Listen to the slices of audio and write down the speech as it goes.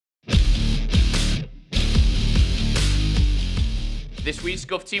This week's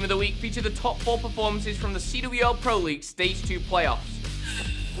Scuf Team of the Week featured the top 4 performances from the CWL Pro League Stage 2 playoffs.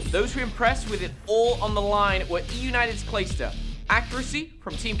 Those who impressed with it all on the line were eUnited's Clayster, Accuracy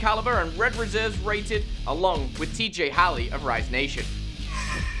from Team Kaliber and Red Reserves Rated, along with TJHaLy of Rise Nation.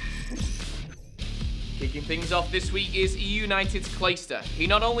 Kicking things off this week is eUnited's Clayster. He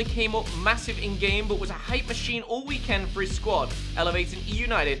not only came up massive in-game, but was a hype machine all weekend for his squad, elevating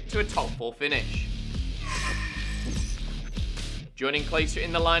eUnited to a top 4 finish. Joining Clayster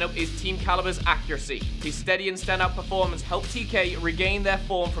in the lineup is Team Kaliber's Accuracy. His steady and standout performance helped TK regain their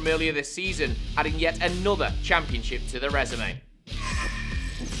form from earlier this season, adding yet another championship to their resume.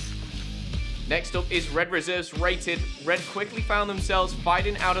 Next up is Red Reserves Rated. Red quickly found themselves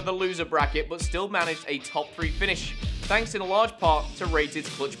fighting out of the loser bracket, but still managed a top 3 finish, thanks in a large part to Rated's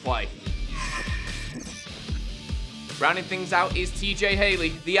clutch play. Rounding things out is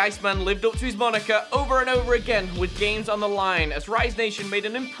TJHaLy. The Iceman lived up to his moniker over and over again with games on the line as Rise Nation made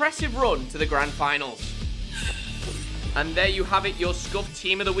an impressive run to the Grand Finals. And there you have it, your Scuf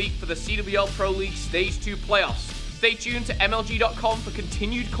Team of the Week for the CWL Pro League Stage 2 playoffs. Stay tuned to MLG.com for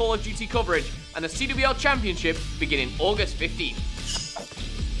continued Call of Duty coverage and the CWL Championship beginning August 15th.